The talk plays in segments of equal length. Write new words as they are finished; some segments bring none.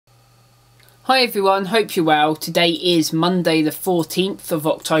Hi everyone, hope you're well. Today is Monday the 14th of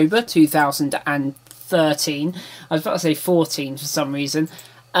October 2013. I was about to say 14 for some reason.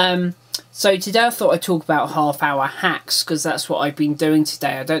 So today I thought I'd talk about half-hour hacks because that's what I've been doing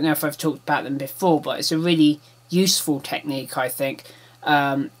today. I don't know if I've talked about them before, but it's a really useful technique, I think,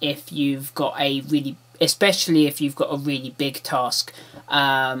 if you've got especially if you've got a really big task.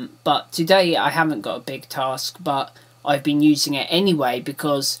 But today I haven't got a big task, but I've been using it anyway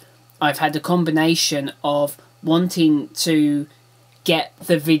because I've had a combination of wanting to get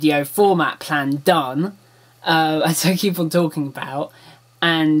the video format plan done, as I keep on talking about,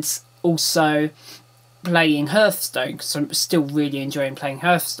 and also playing Hearthstone, because I'm still really enjoying playing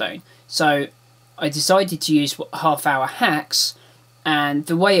Hearthstone. So I decided to use half-hour hacks, and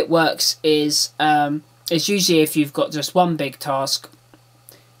the way it works is it's usually if you've got just one big task,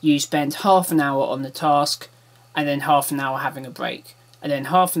 you spend half an hour on the task, and then half an hour having a break. And then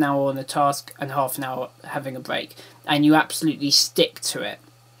half an hour on the task and half an hour having a break, and you absolutely stick to it.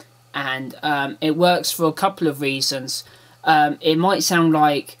 And it works for a couple of reasons. It might sound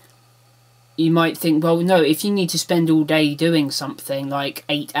like you might think, well, no, if you need to spend all day doing something like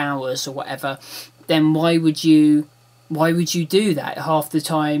 8 hours or whatever, then why would you do that? Half the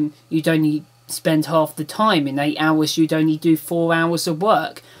time you'd only spend half the time. In 8 hours you'd only do 4 hours of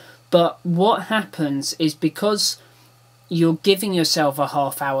work. But what happens is, because you're giving yourself a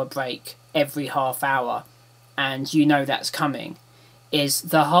half-hour break every half hour, and you know that's coming, is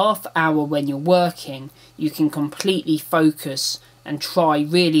the half hour when you're working, you can completely focus and try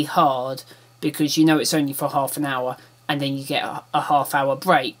really hard because you know it's only for half an hour, and then you get a half-hour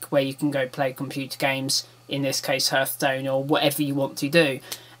break where you can go play computer games, in this case Hearthstone, or whatever you want to do.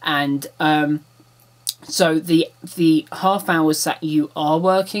 And so the half hours that you are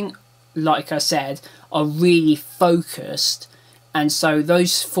working, like I said, are really focused, and so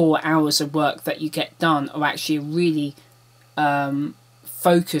those 4 hours of work that you get done are actually really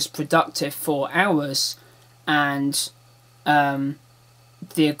focused, productive 4 hours. And the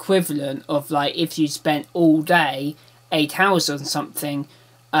equivalent of, like, if you spent all day 8 hours on something,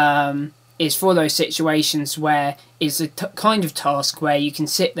 is for those situations where it's a kind of task where you can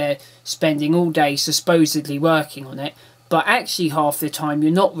sit there spending all day supposedly working on it, but actually half the time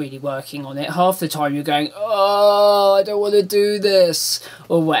you're not really working on it. Half the time you're going, oh, I don't want to do this,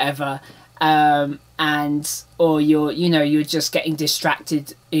 or whatever. Or you're just getting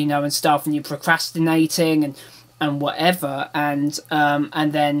distracted, and stuff, and you're procrastinating and whatever. And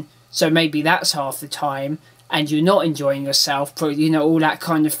then, so maybe that's half the time, and you're not enjoying yourself. All that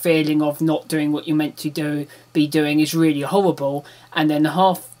kind of feeling of not doing what you're meant to be doing is really horrible. And then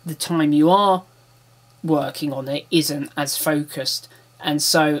half the time you are working on it isn't as focused. And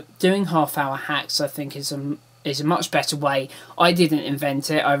so doing half-hour hacks, I think, is a much better way. I didn't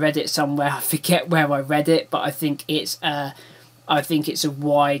invent it. I read it somewhere. I forget where I read it, but I think it's a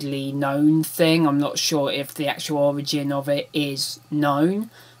widely known thing. I'm not sure if the actual origin of it is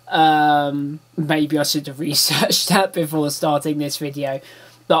known. Maybe I should have researched that before starting this video,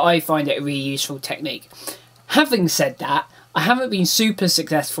 but I find it a really useful technique. Having said that, I haven't been super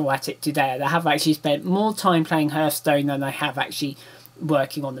successful at it today. I have actually spent more time playing Hearthstone than I have actually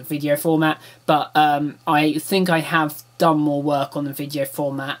working on the video format. But I think I have done more work on the video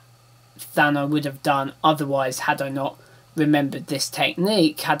format than I would have done otherwise had I not remembered this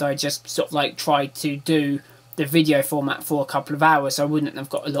technique. Had I just sort of like tried to do the video format for a couple of hours, I wouldn't have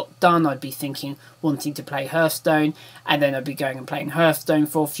got a lot done. I'd be wanting to play Hearthstone, and then I'd be going and playing Hearthstone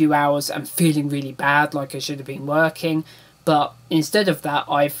for a few hours and feeling really bad, like I should have been working. But instead of that,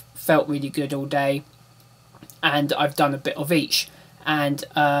 I've felt really good all day, and I've done a bit of each. And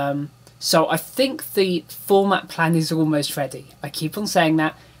so I think the format plan is almost ready. I keep on saying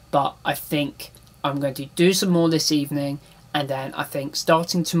that, but I think I'm going to do some more this evening, and then I think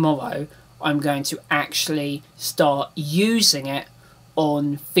starting tomorrow, I'm going to actually start using it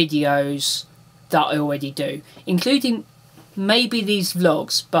on videos that I already do, including maybe these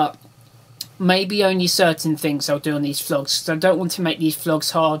vlogs, but maybe only certain things I'll do on these vlogs, because I don't want to make these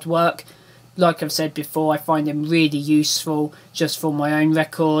vlogs hard work. Like I've said before, I find them really useful just for my own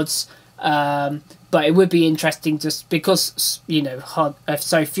records. But it would be interesting, just because,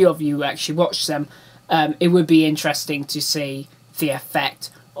 so few of you actually watch them, it would be interesting to see the effect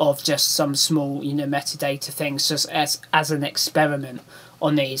of just some small, metadata things, just as an experiment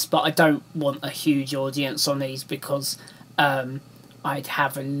on these. But I don't want a huge audience on these, because I'd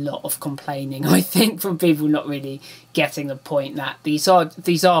have a lot of complaining, I think, from people not really getting the point that these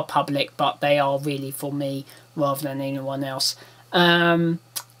are public, but they are really for me rather than anyone else. And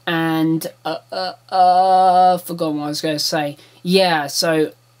forgot what I was going to say. Yeah,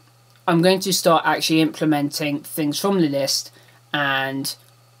 so I'm going to start actually implementing things from the list, and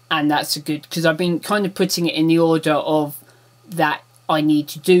that's a good, because I've been kind of putting it in the order of that I need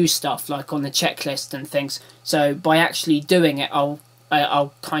to do stuff, like on the checklist and things. So by actually doing it, I'll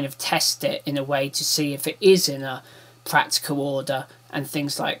kind of test it in a way to see if it is in a practical order and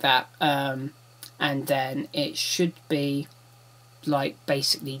things like that. And then it should be like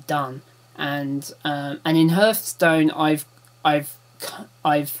basically done. And in Hearthstone, I've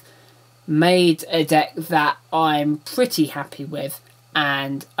made a deck that I'm pretty happy with,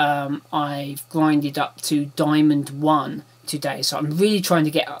 and I've grinded up to Diamond 1 today, so I'm really trying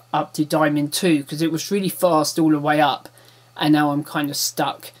to get up to Diamond 2, because it was really fast all the way up, and now I'm kind of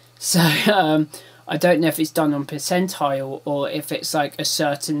stuck. So I don't know if it's done on percentile, or if it's like a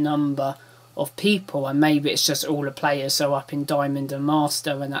certain number of people, and maybe it's just all the players so up in Diamond and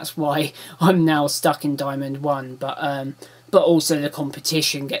Master, and that's why I'm now stuck in Diamond 1. But also the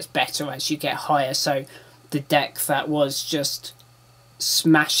competition gets better as you get higher, so the deck that was just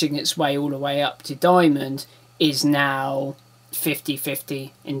smashing its way all the way up to Diamond is now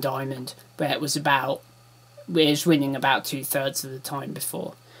 50-50 in Diamond, where it was winning about 2/3 of the time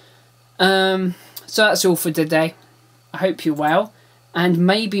before. So that's all for today. I hope you're well, and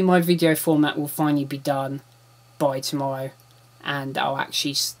maybe my video format will finally be done by tomorrow, and I'll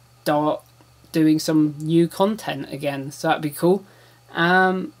actually start doing some new content again, so that'd be cool.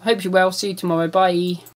 Hope you're well. See you tomorrow. Bye.